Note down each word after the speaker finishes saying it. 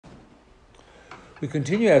We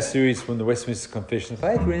continue our series from the Westminster Confession of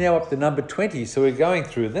Faith. We're now up to number 20, so we're going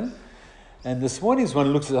through them. And this morning's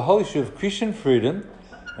one looks at the whole issue of Christian freedom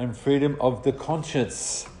and freedom of the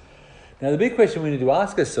conscience. Now, the big question we need to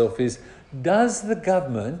ask ourselves is, does the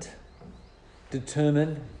government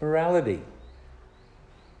determine morality?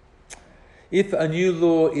 If a new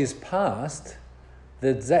law is passed,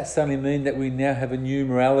 does that suddenly mean that we now have a new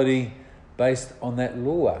morality based on that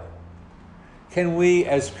law? Can we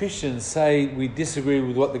as Christians say we disagree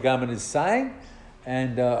with what the government is saying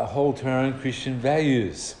and hold to our own Christian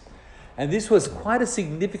values? And this was quite a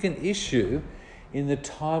significant issue in the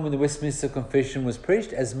time when the Westminster Confession was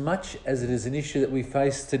preached, as much as it is an issue that we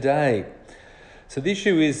face today. So the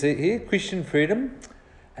issue is here, Christian freedom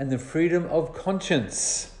and the freedom of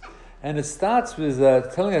conscience. And it starts with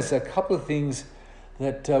telling us a couple of things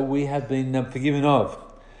that we have been forgiven of.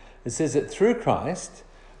 It says that through Christ,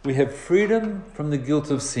 we have freedom from the guilt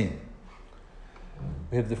of sin.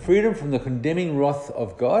 We have the freedom from the condemning wrath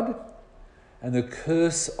of God and the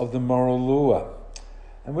curse of the moral law.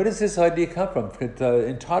 And where does this idea come from?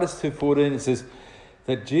 In Titus 2:14 it says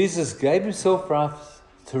that Jesus gave himself for us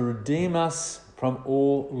to redeem us from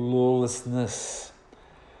all lawlessness.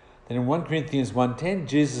 Then in 1 Corinthians 1:10,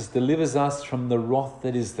 Jesus delivers us from the wrath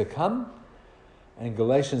that is to come. And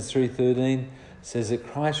Galatians 3:13 says that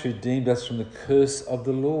Christ redeemed us from the curse of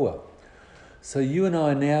the law. So you and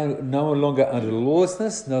I are now no longer under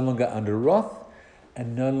lawlessness, no longer under wrath,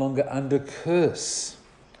 and no longer under curse.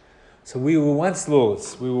 So we were once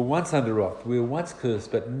lawless, we were once under wrath, we were once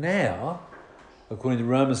cursed, but now, according to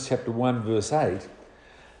Romans chapter 1 verse 8,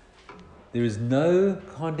 there is no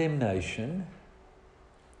condemnation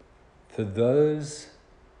for those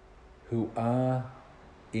who are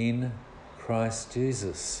in Christ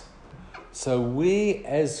Jesus. So we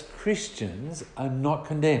as Christians are not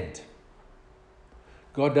condemned.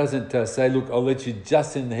 God doesn't say, look, I'll let you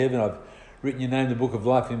just in heaven. I've written your name in the book of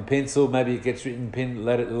life in pencil. Maybe it gets written in pen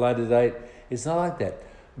at a later date. It's not like that.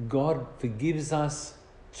 God forgives us,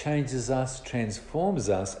 changes us, transforms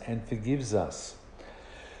us, and forgives us.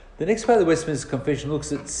 The next part of the Westminster Confession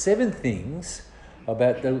looks at 7 things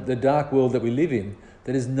about the dark world that we live in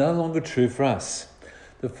that is no longer true for us.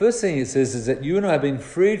 The first thing it says is that you and I have been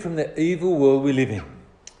freed from the evil world we live in.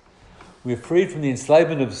 We're freed from the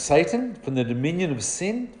enslavement of Satan, from the dominion of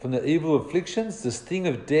sin, from the evil afflictions, the sting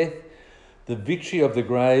of death, the victory of the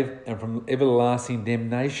grave, and from everlasting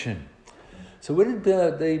damnation. So where did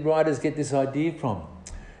the writers get this idea from?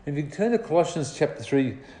 If you turn to Colossians chapter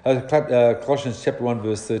 1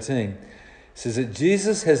 verse 13, it says that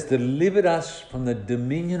Jesus has delivered us from the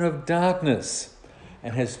dominion of darkness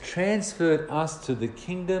and has transferred us to the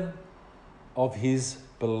kingdom of his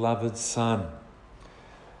beloved Son.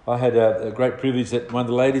 I had a great privilege that one of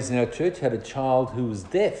the ladies in our church had a child who was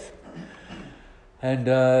deaf and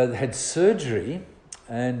had surgery.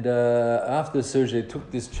 And after the surgery, they took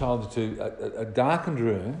this child to a darkened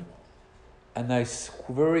room and they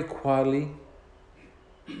very quietly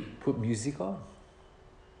put music on.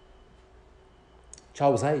 The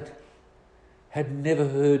child was 8. Had never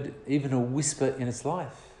heard even a whisper in its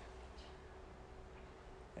life.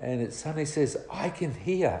 And it suddenly says, I can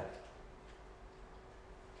hear.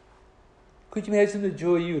 Could you imagine the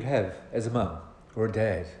joy you would have as a mum or a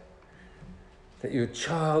dad? That your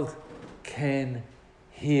child can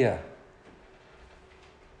hear.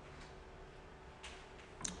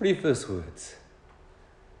 What are your first words?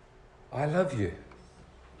 I love you.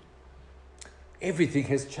 Everything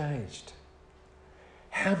has changed.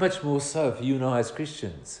 How much more so for you and I as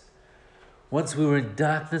Christians? Once we were in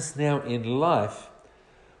darkness, now in life.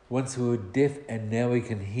 Once we were deaf and now we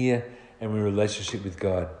can hear and we're in relationship with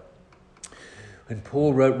God. When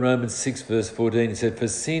Paul wrote Romans 6 verse 14, he said, for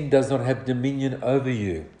sin does not have dominion over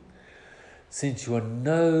you, since you are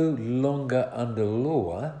no longer under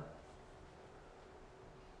law,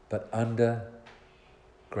 but under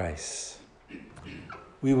grace.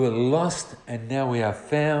 We were lost and now we are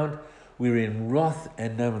found. We were in wrath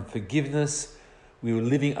and now in forgiveness. We were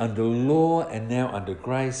living under law and now under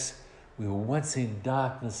grace. We were once in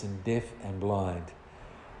darkness and deaf and blind.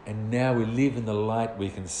 And now we live in the light we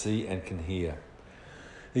can see and can hear.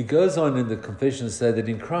 It goes on in the confession to say that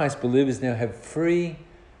in Christ, believers now have free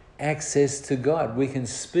access to God. We can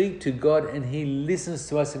speak to God and he listens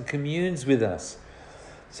to us and communes with us.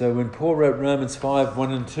 So when Paul wrote Romans 5,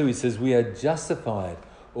 1 and 2, he says, we are justified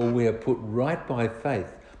or we are put right by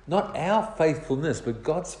faith. Not our faithfulness, but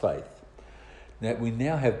God's faith. That we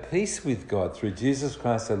now have peace with God through Jesus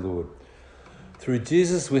Christ our Lord. Through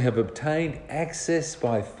Jesus we have obtained access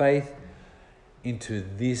by faith into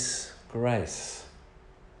this grace.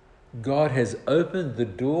 God has opened the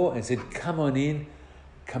door and said, come on in,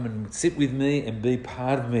 come and sit with me and be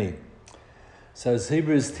part of me. So as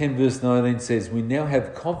Hebrews 10 verse 19 says, we now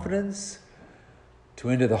have confidence to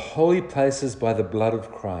enter the holy places by the blood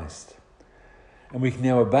of Christ. And we can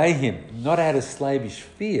now obey him, not out of slavish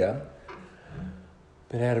fear,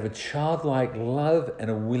 but out of a childlike love and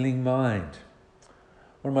a willing mind.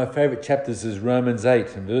 One of my favourite chapters is Romans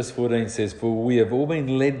 8, and verse 14 says, for we have all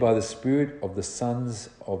been led by the Spirit of the sons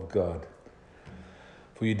of God.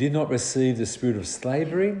 For you did not receive the spirit of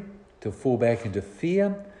slavery to fall back into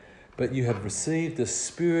fear, but you have received the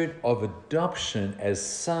spirit of adoption as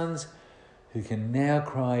sons who can now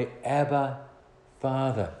cry, Abba,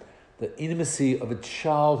 Father. The intimacy of a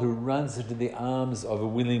child who runs into the arms of a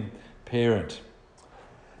willing parent.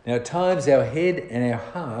 Now at times our head and our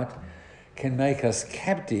heart can make us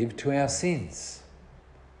captive to our sins.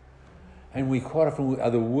 And we quite often are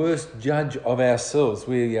the worst judge of ourselves.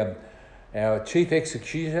 Our chief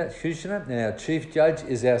executioner and our chief judge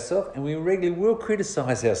is ourselves, and we regularly will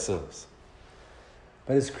criticise ourselves.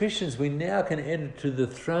 But as Christians, we now can enter to the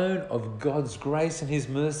throne of God's grace and his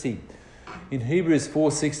mercy. In Hebrews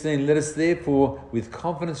 4:16, let us therefore with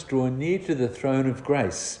confidence draw near to the throne of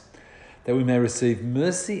grace, that we may receive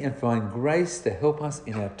mercy and find grace to help us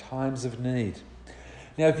in our times of need.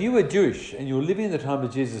 Now, if you were Jewish and you were living in the time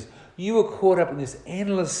of Jesus, you were caught up in this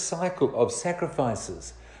endless cycle of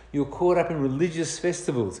sacrifices. You were caught up in religious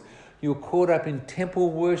festivals. You were caught up in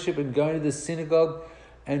temple worship and going to the synagogue,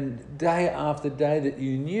 and day after day that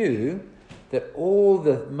you knew that all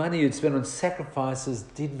the money you'd spent on sacrifices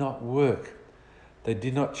did not work. They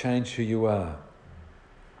did not change who you are.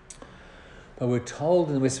 But we're told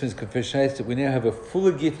in the Westminster Confession of Faith that we now have a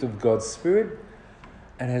fuller gift of God's Spirit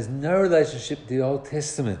and has no relationship to the Old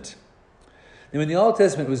Testament. Now in the Old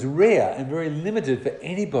Testament it was rare and very limited for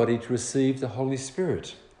anybody to receive the Holy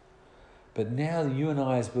Spirit. But now you and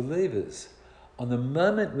I as believers, on the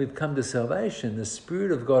moment we've come to salvation, the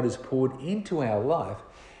Spirit of God is poured into our life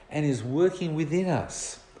and is working within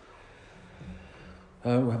us.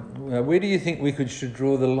 Where do you think we should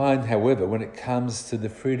draw the line, however, when it comes to the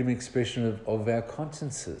freedom and expression of our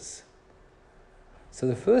consciences? So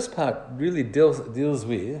the first part really deals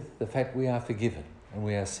with the fact we are forgiven and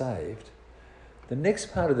we are saved. The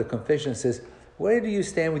next part of the confession says, where do you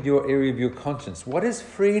stand with your area of your conscience? What is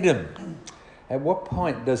freedom? At what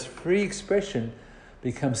point does free expression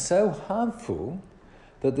become so harmful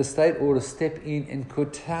that the state ought to step in and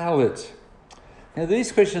curtail it? Now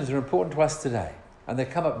these questions are important to us today. And they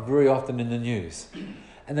come up very often in the news.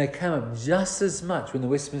 And they come up just as much when the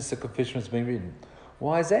Westminster Confession was being written.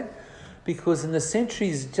 Why is that? Because in the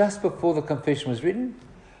centuries just before the Confession was written,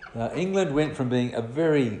 England went from being a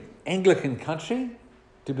very Anglican country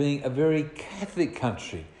to being a very Catholic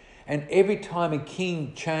country. And every time a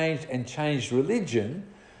king changed religion,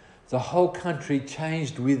 the whole country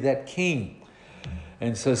changed with that king.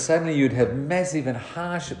 And so suddenly you'd have massive and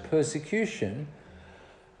harsh persecution.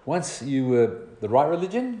 Once you were the right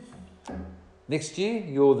religion, next year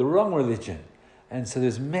you're the wrong religion. And so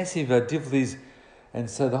there's massive difficulties. And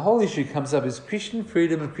so the whole issue comes up is Christian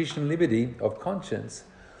freedom and Christian liberty of conscience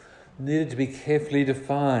needed to be carefully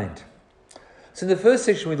defined. So in the first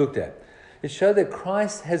section we looked at, it showed that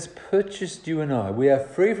Christ has purchased you and I. We are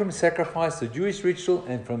free from sacrifice, the Jewish ritual,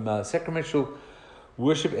 and from sacramental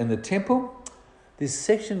worship and the temple. This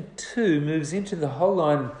section 2 moves into the whole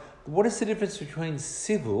line. What is the difference between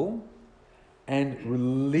civil and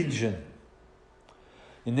religion?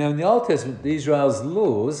 And now in the Old Testament, Israel's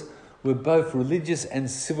laws were both religious and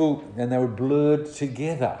civil, and they were blurred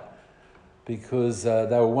together because they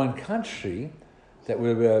were one country that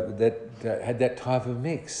had that type of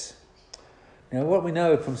mix. Now what we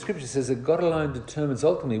know from Scripture says that God alone determines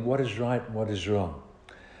ultimately what is right and what is wrong.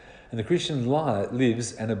 And the Christian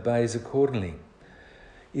lives and obeys accordingly.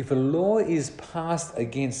 If a law is passed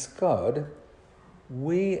against God,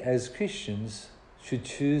 we as Christians should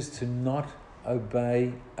choose to not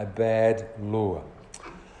obey a bad law.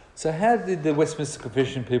 So how did the Westminster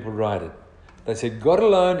Confession people write it? They said, God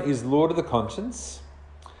alone is Lord of the conscience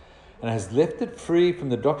and has left it free from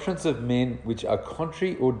the doctrines of men which are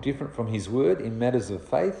contrary or different from his word in matters of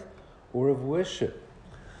faith or of worship.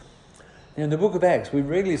 Now in the book of Acts, we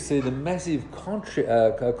regularly see the massive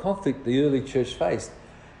conflict the early church faced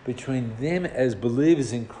between them as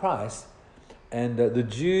believers in Christ and the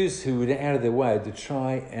Jews who went out of their way to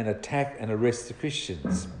try and attack and arrest the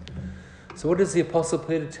Christians. So what does the Apostle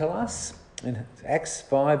Peter tell us? In Acts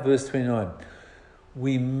 5 verse 29,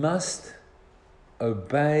 we must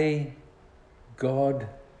obey God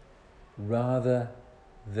rather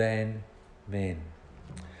than men.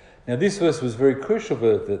 Now, this verse was very crucial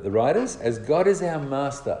for the writers, as God is our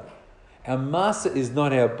master. Our master is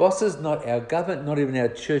not our bosses, not our government, not even our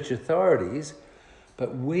church authorities,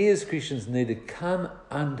 but we as Christians need to come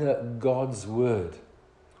under God's word.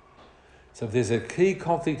 So if there's a key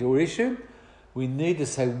conflict or issue, we need to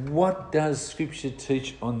say, what does Scripture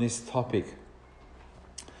teach on this topic?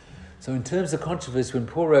 So in terms of controversy, when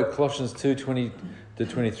Paul wrote Colossians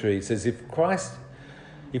 2:20-23, it says,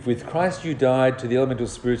 if with Christ you died to the elemental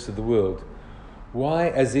spirits of the world, why,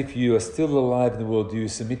 as if you are still alive in the world, do you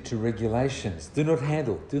submit to regulations? Do not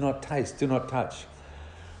handle, do not taste, do not touch,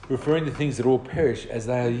 referring to things that all perish as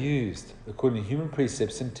they are used, according to human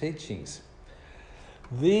precepts and teachings.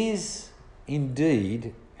 These,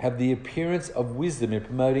 indeed, have the appearance of wisdom in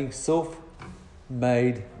promoting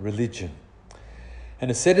self-made religion and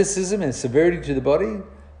asceticism and severity to the body,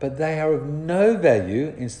 but they are of no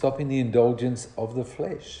value in stopping the indulgence of the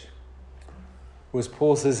flesh. Or as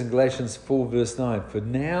Paul says in Galatians 4 verse 9, for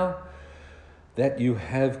now that you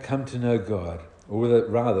have come to know God, or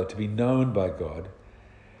rather to be known by God,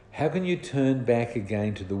 how can you turn back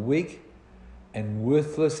again to the weak and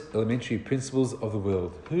worthless elementary principles of the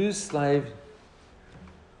world, whose slave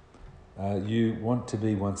you want to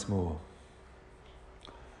be once more?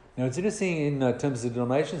 Now, it's interesting in terms of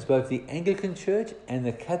denominations, both the Anglican Church and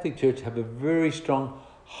the Catholic Church have a very strong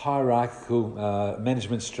hierarchical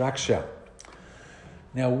management structure.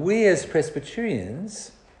 Now, we as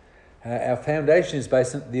Presbyterians, our foundation is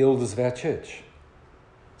based on the elders of our church.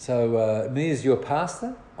 So me as your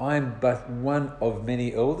pastor, I'm but one of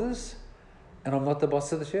many elders, and I'm not the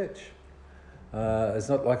boss of the church. It's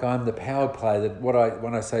not like I'm the power play that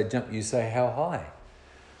when I say jump, you say how high.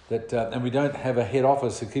 And we don't have a head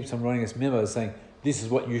office who keeps on writing us memos saying, this is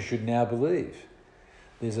what you should now believe.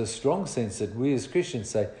 There's a strong sense that we as Christians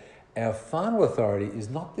say, our final authority is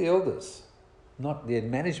not the elders, not the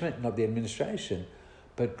management, not the administration,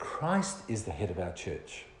 but Christ is the head of our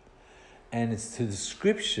church. And it's to the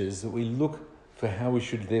Scriptures that we look for how we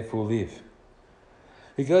should therefore live.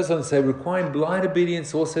 He goes on to say, requiring blind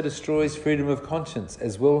obedience also destroys freedom of conscience,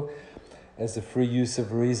 as well as the free use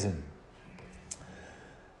of reason.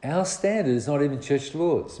 Our standard is not even church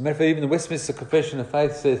laws. As a matter of fact, even the Westminster Confession of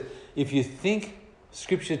Faith says, if you think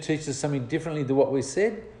Scripture teaches something differently to what we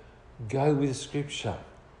said, go with Scripture.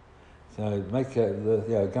 So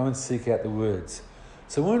go and seek out the words.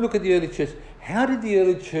 So when we look at the early church, how did the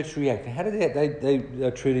early church react? How did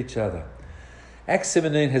they treat each other? Acts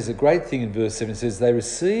 17 has a great thing in verse 7. It says, they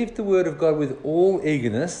received the word of God with all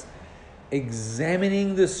eagerness,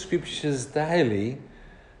 examining the Scriptures daily,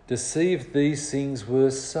 to see if these things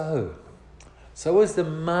were so. So as the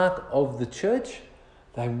mark of the church,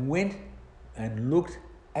 they went and looked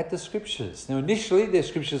at the Scriptures. Now initially their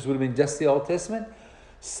Scriptures would have been just the Old Testament.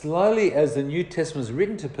 Slowly, as the New Testament was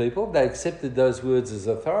written to people, they accepted those words as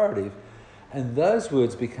authoritative, and those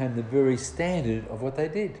words became the very standard of what they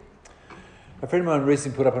did. A friend of mine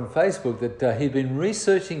recently put up on Facebook that he'd been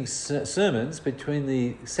researching sermons between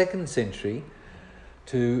the 2nd century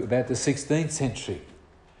to about the 16th century.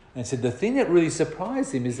 And said the thing that really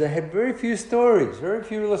surprised him is they had very few stories, very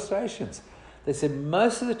few illustrations. They said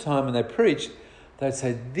most of the time when they preached, they'd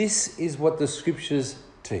say, this is what the Scriptures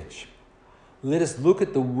teach. Let us look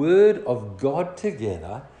at the Word of God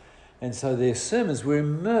together. And so their sermons were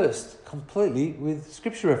immersed completely with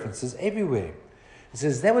Scripture references everywhere. He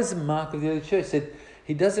says that was the mark of the early church. He said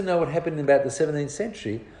he doesn't know what happened in about the 17th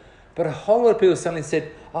century, but a whole lot of people suddenly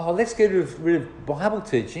said, let's get rid of Bible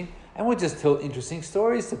teaching and we'll just tell interesting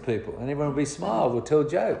stories to people and everyone will be smiled or tell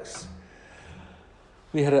jokes.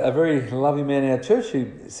 We had a very lovely man in our church who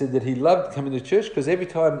said that he loved coming to church because every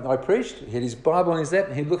time I preached, he had his Bible in his lap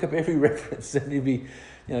and he'd look up every reference and he'd be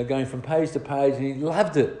going from page to page and he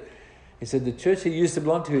loved it. He said the church he used to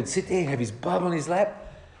belong to, he'd sit there, have his Bible in his lap,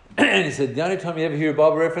 and he said the only time you ever hear a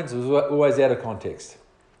Bible reference was always out of context.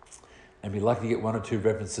 And be lucky to get 1 or 2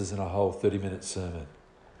 references in a whole 30-minute sermon.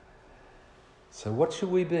 So what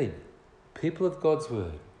should we be? People of God's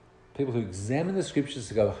Word. People who examine the Scriptures,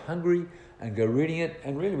 to go hungry and go reading it,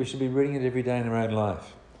 and really we should be reading it every day in our own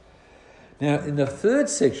life. Now, in the 3rd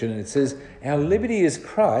section, it says, our liberty as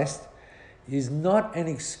Christ is not an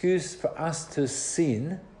excuse for us to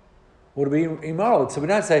sin or to be immoral. So we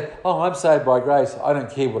don't say, I'm saved by grace, I don't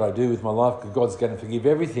care what I do with my life because God's going to forgive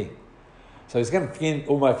everything. So he's going to forgive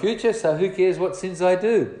all my future, so who cares what sins I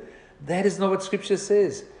do? That is not what Scripture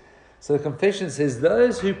says. So the confession says,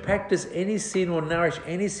 those who practice any sin or nourish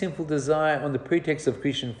any sinful desire on the pretext of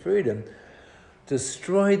Christian freedom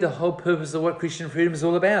destroy the whole purpose of what Christian freedom is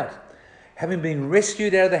all about. Having been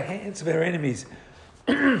rescued out of the hands of our enemies,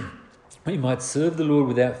 we might serve the Lord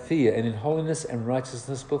without fear and in holiness and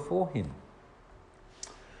righteousness before him.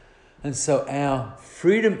 And so our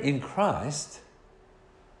freedom in Christ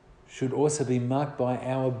should also be marked by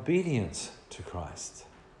our obedience to Christ.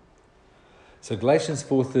 So Galatians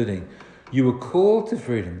 4:13, you were called to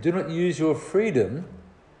freedom. Do not use your freedom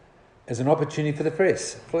as an opportunity for the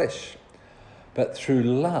flesh, but through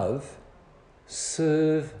love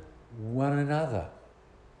serve one another.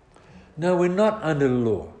 No, we're not under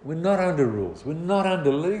law. We're not under rules. We're not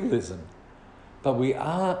under legalism. But we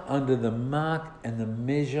are under the mark and the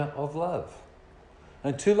measure of love.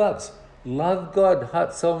 And two loves. Love God,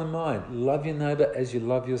 heart, soul and mind. Love your neighbour as you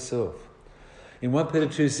love yourself. In 1 Peter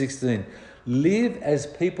 2:16, live as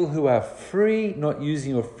people who are free, not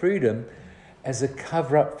using your freedom as a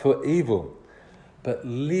cover-up for evil, but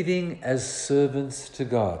living as servants to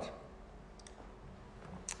God.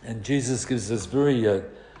 And Jesus gives us very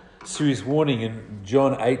serious warning in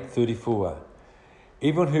John 8:34.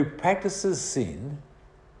 Everyone who practices sin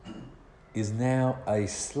is now a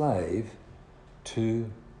slave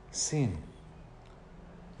to sin.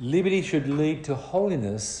 Liberty should lead to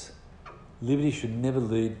holiness. Liberty should never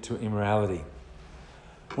lead to immorality.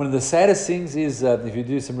 One of the saddest things is, if you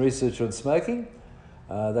do some research on smoking,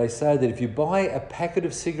 they say that if you buy a packet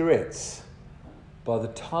of cigarettes, by the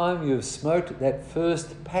time you have smoked that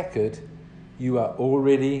first packet, you are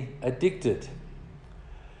already addicted.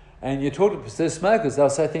 And you talk to smokers, they'll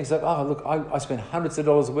say things like, oh, look, I spend hundreds of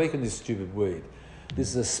dollars a week on this stupid weed. This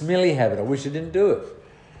is a smelly habit. I wish I didn't do it.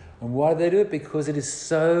 And why do they do it? Because it is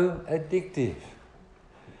so addictive.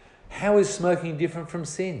 How is smoking different from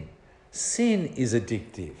sin? Sin is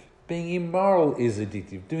addictive. Being immoral is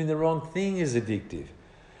addictive. Doing the wrong thing is addictive.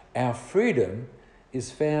 Our freedom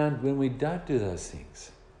is found when we don't do those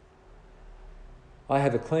things. I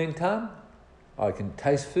have a clean tongue. I can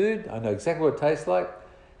taste food. I know exactly what it tastes like.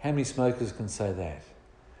 How many smokers can say that?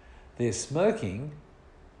 Their smoking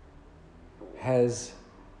has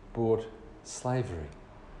brought slavery.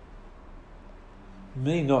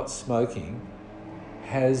 Me not smoking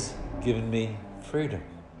has given me freedom.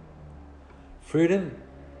 Freedom,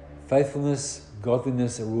 faithfulness,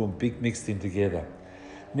 godliness are all mixed in together.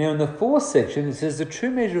 Now in the fourth section it says the true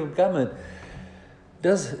measure of government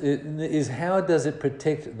is how does it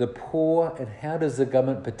protect the poor and how does the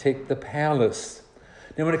government protect the powerless?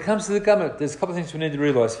 Now when it comes to the government, there's a couple of things we need to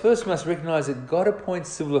realise. First, we must recognise that God appoints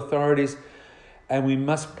civil authorities and we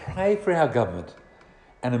must pray for our government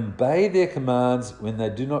and obey their commands when they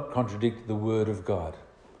do not contradict the word of God.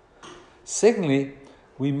 Secondly,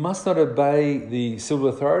 we must not obey the civil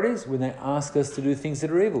authorities when they ask us to do things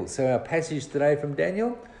that are evil. So our passage today from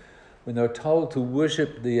Daniel, when they were told to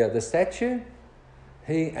worship the statue,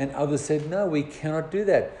 he and others said, no, we cannot do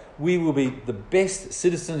that. We will be the best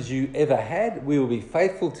citizens you ever had. We will be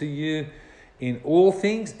faithful to you in all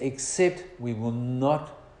things, except we will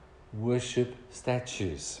not worship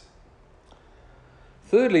statues.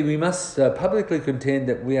 Thirdly, we must publicly contend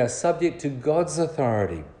that we are subject to God's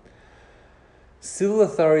authority. Civil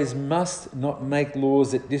authorities must not make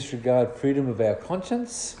laws that disregard freedom of our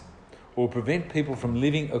conscience or prevent people from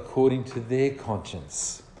living according to their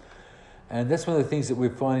conscience. And that's one of the things that we're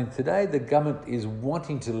finding today. The government is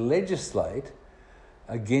wanting to legislate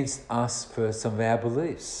against us for some of our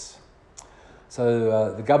beliefs.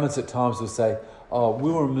 So the governments at times will say, oh,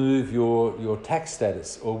 we'll remove your tax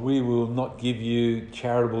status, or we will not give you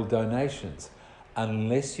charitable donations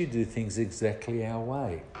unless you do things exactly our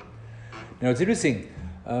way. Now, it's interesting.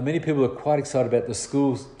 Many people are quite excited about the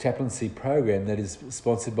schools chaplaincy program that is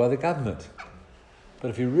sponsored by the government. But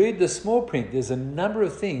if you read the small print, there's a number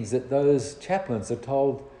of things that those chaplains are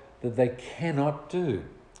told that they cannot do.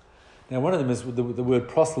 Now, one of them is the word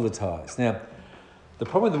proselytise. Now, the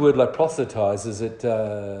problem with the word like proselytise is that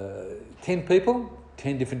 10 people,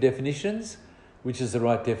 10 different definitions, which is the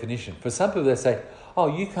right definition. For some people, they say, oh,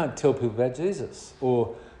 you can't tell people about Jesus,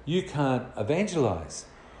 or you can't evangelise,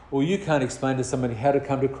 or you can't explain to somebody how to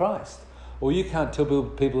come to Christ, or you can't tell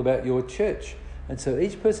people about your church. And so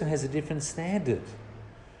each person has a different standard.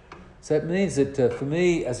 So it means that for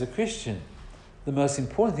me as a Christian, the most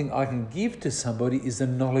important thing I can give to somebody is the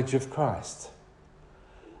knowledge of Christ.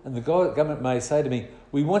 And the government may say to me,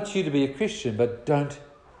 we want you to be a Christian, but don't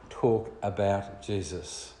talk about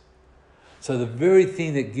Jesus. So the very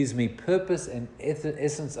thing that gives me purpose and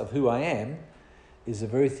essence of who I am is the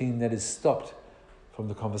very thing that is stopped from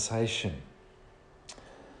the conversation.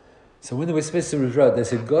 So when the Westminster was wrote, they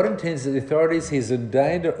said, God intends that the authorities he has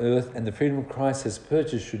ordained on earth and the freedom of Christ has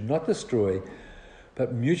purchased should not destroy,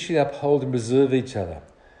 but mutually uphold and preserve each other.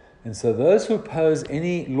 And so those who oppose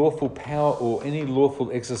any lawful power or any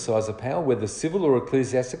lawful exercise of power, whether civil or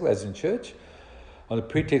ecclesiastical, as in church, on the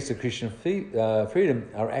pretext of Christian freedom,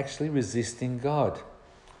 are actually resisting God.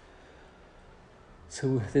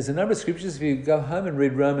 So there's a number of scriptures. If you go home and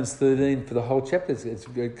read Romans 13 for the whole chapter,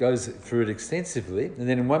 it goes through it extensively. And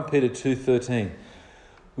then in 1 Peter 2:13,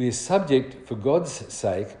 we are subject, for God's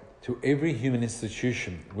sake, to every human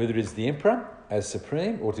institution, whether it is the emperor as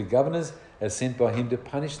supreme or to governors as sent by him to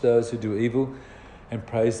punish those who do evil and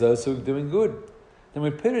praise those who are doing good. And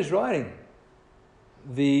when Peter is writing,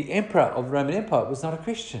 the emperor of the Roman Empire was not a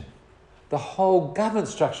Christian. The whole government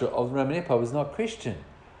structure of the Roman Empire was not Christian.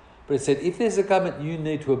 But it said, if there's a government, you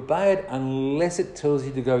need to obey it unless it tells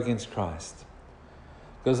you to go against Christ.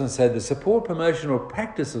 It goes on to say, the support, promotion, or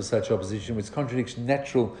practice of such opposition, which contradicts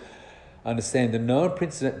natural understanding the known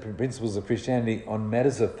principles of Christianity on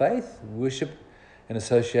matters of faith, worship, and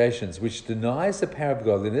associations, which denies the power of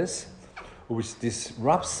godliness, or which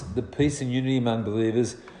disrupts the peace and unity among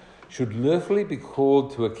believers, should lawfully be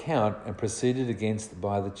called to account and proceeded against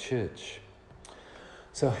by the church.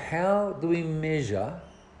 So how do we measure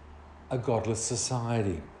a godless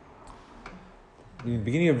society? In the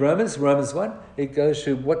beginning of Romans 1, it goes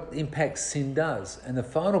through what impact sin does. And the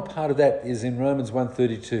final part of that is in Romans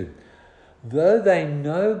 1:32. Though they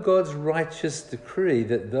know God's righteous decree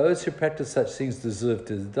that those who practice such things deserve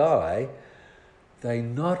to die, they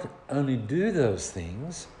not only do those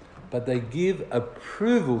things, but they give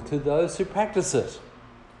approval to those who practice it.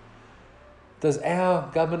 Does our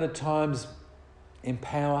government at times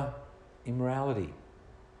empower immorality?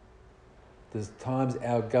 Does at times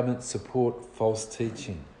our government support false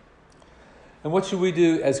teaching? And what should we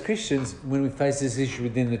do as Christians when we face this issue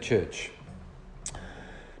within the church?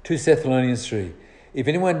 2 Thessalonians 3. If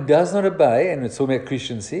anyone does not obey, and it's all about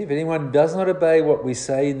Christians here, if anyone does not obey what we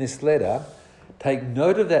say in this letter, take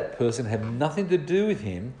note of that person, have nothing to do with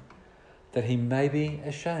him, that he may be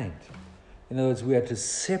ashamed. In other words, we are to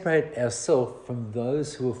separate ourselves from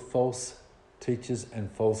those who are false teachers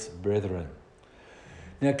and false brethren.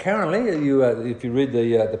 Now, currently, if you read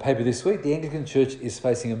the paper this week, the Anglican Church is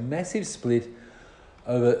facing a massive split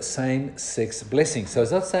over same-sex blessing. So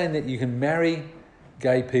it's not saying that you can marry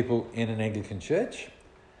gay people in an Anglican church.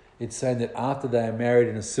 It's saying that after they are married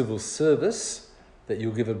in a civil service, that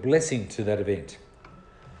you'll give a blessing to that event.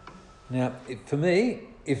 Now, for me,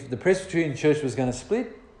 if the Presbyterian Church was going to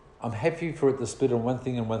split, I'm happy for it to split on one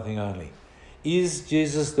thing and one thing only. Is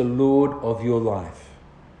Jesus the Lord of your life?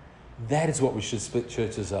 That is what we should split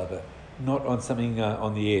churches over, not on something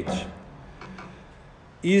on the edge.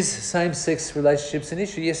 Is same-sex relationships an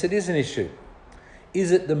issue? Yes, it is an issue.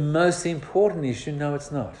 Is it the most important issue? No,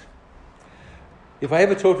 it's not. If I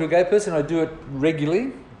ever talk to a gay person, I do it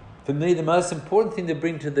regularly. For me, the most important thing to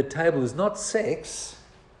bring to the table is not sex,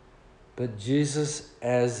 but Jesus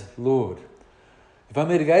as Lord. If I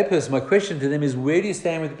meet a gay person, my question to them is, where do you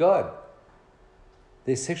stand with God?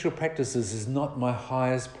 Their sexual practices is not my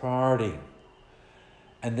highest priority.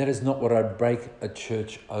 And that is not what I break a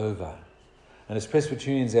church over. And as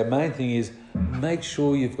Presbyterians, our main thing is make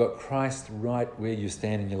sure you've got Christ right where you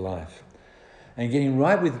stand in your life. And getting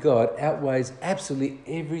right with God outweighs absolutely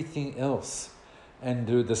everything else. And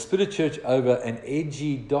the split of church over an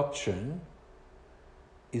edgy doctrine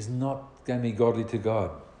is not going to be godly to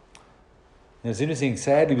God. Now, it's interesting,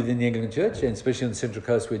 sadly, within the Anglican Church, and especially on the Central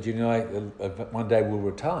Coast where Judy and I one day will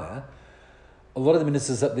retire, a lot of the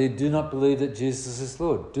ministers up there do not believe that Jesus is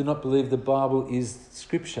Lord, do not believe the Bible is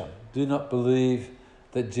Scripture, do not believe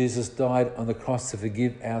that Jesus died on the cross to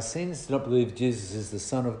forgive our sins, do not believe Jesus is the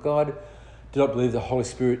Son of God, do not believe the Holy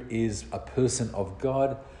Spirit is a person of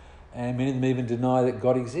God, and many of them even deny that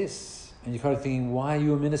God exists. And you're kind of thinking, why are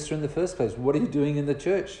you a minister in the first place? What are you doing in the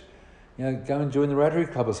church? Go and join the Rotary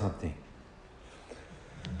Club or something.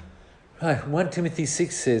 Right, 1 Timothy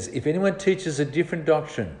 6 says, if anyone teaches a different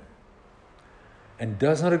doctrine and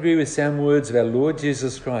does not agree with sound words of our Lord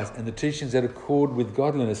Jesus Christ and the teachings that accord with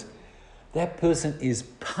godliness, that person is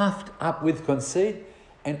puffed up with conceit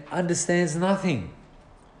and understands nothing.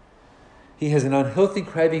 He has an unhealthy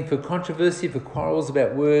craving for controversy, for quarrels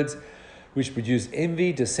about words, which produce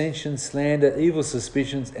envy, dissension, slander, evil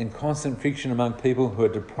suspicions, and constant friction among people who are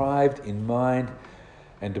deprived in mind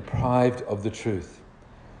and deprived of the truth.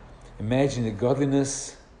 Imagine that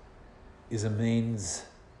godliness is a means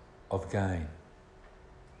of gain.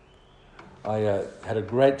 I had a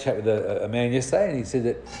great chat with a man yesterday, and he said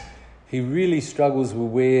that he really struggles with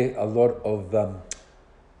where a lot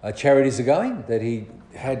of charities are going, that he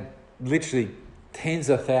had literally tens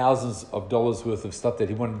of thousands of dollars worth of stuff that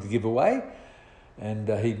he wanted to give away, And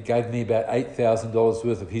he gave me about $8,000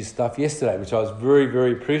 worth of his stuff yesterday, which I was very,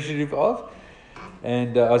 very appreciative of.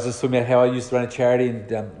 And I was just talking about how I used to run a charity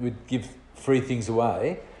and we'd give free things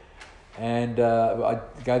away. And I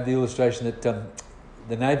gave the illustration that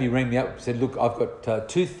the Navy rang me up and said, look, I've got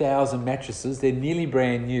 2,000 mattresses. They're nearly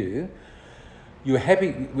brand new. We're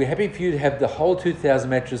happy for you to have the whole 2,000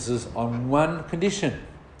 mattresses on one condition.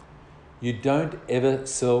 You don't ever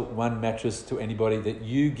sell one mattress to anybody, that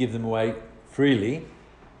you give them away freely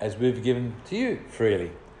as we've given to you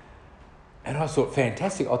freely. And I thought,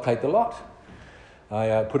 fantastic, I'll take the lot.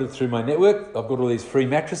 I put it through my network. I've got all these free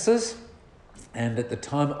mattresses. And at the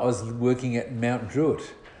time I was working at Mount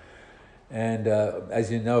Druitt. And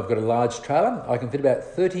as you know, I've got a large trailer. I can fit about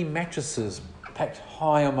 30 mattresses packed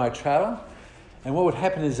high on my trailer. And what would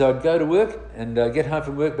happen is I'd go to work and get home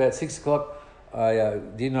from work about 6 o'clock. I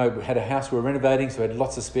had a house we were renovating, so I had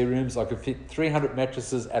lots of spare rooms. I could fit 300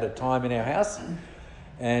 mattresses at a time in our house.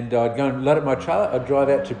 And I'd go and load up my trailer. I'd drive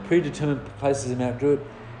out to predetermined places in Mount Druitt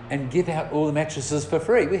and give out all the mattresses for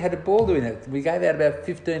free. We had a ball doing that. We gave out about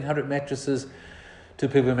 1,500 mattresses to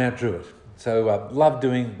people in Mount Druitt. So loved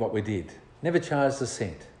doing what we did. Never charged a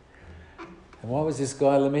cent. And why was this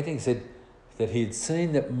guy lamenting? He said that he had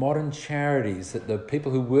seen that modern charities, that the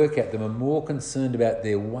people who work at them are more concerned about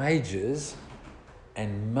their wages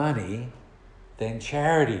and money than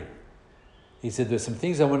charity. He said, there's some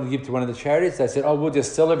things I wanted to give to one of the charities. They said, we'll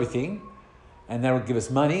just sell everything and that will give us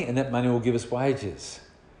money, and that money will give us wages.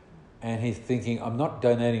 And he's thinking, I'm not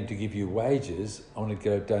donating to give you wages, I want to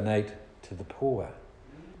go donate to the poor.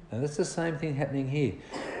 And that's the same thing happening here.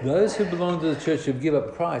 Those who belong to the church who give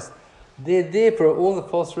up Christ, they're there for all the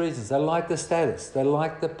false reasons. They like the status, they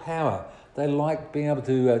like the power, they like being able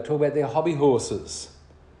to talk about their hobby horses.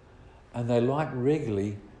 And they like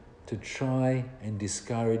regularly to try and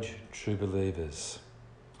discourage true believers.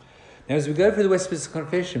 Now, as we go through the Westminster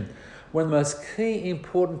Confession, one of the most key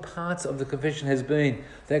important parts of the confession has been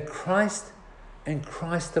that Christ and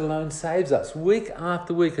Christ alone saves us. Week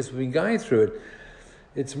after week, as we've been going through it,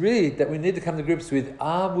 it's really that we need to come to grips with,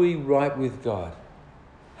 are we right with God?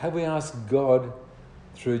 Have we asked God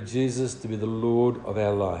through Jesus to be the Lord of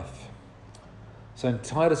our life? So in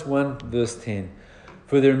Titus 1 verse 10,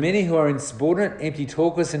 for there are many who are insubordinate, empty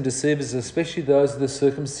talkers and deceivers, especially those of the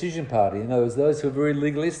circumcision party. In other words, those who are very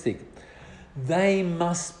legalistic. They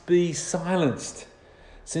must be silenced,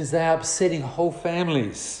 since they are upsetting whole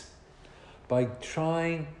families by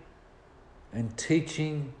trying and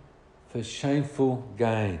teaching for shameful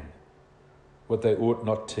gain what they ought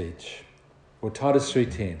not teach. Or Titus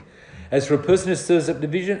 3:10. As for a person who stirs up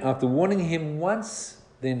division, after warning him once,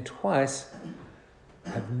 then twice,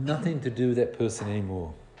 have nothing to do with that person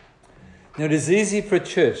anymore. Now, it is easy for a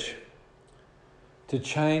church to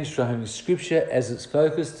change from having Scripture as its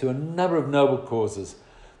focus to a number of noble causes.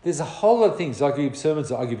 There's a whole lot of things. I give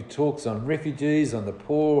sermons, I give talks on refugees, on the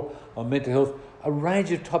poor, on mental health, a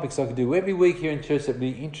range of topics I could do every week here in church that would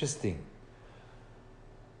be interesting.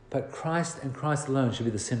 But Christ and Christ alone should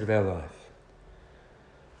be the centre of our life.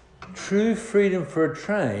 True freedom for a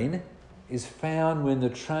train is found when the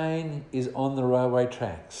train is on the railway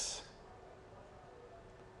tracks.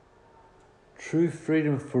 True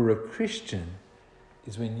freedom for a Christian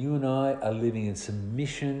is when you and I are living in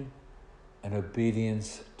submission and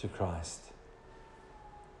obedience to Christ.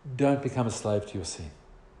 Don't become a slave to your sin.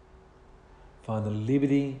 Find the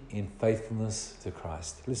liberty in faithfulness to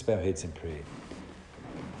Christ. Let's bow our heads in prayer.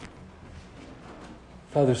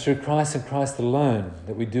 Father, it's through Christ and Christ alone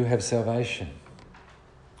that we do have salvation.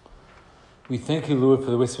 We thank you, Lord,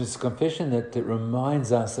 for the Westminster Confession that it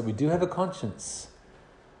reminds us that we do have a conscience,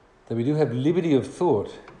 that we do have liberty of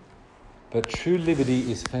thought, but true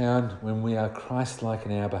liberty is found when we are Christ-like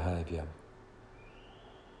in our behaviour.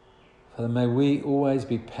 Father, may we always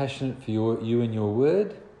be passionate for you and your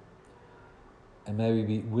word, and may we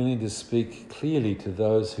be willing to speak clearly to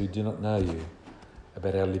those who do not know you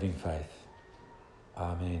about our living faith.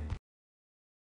 Amen.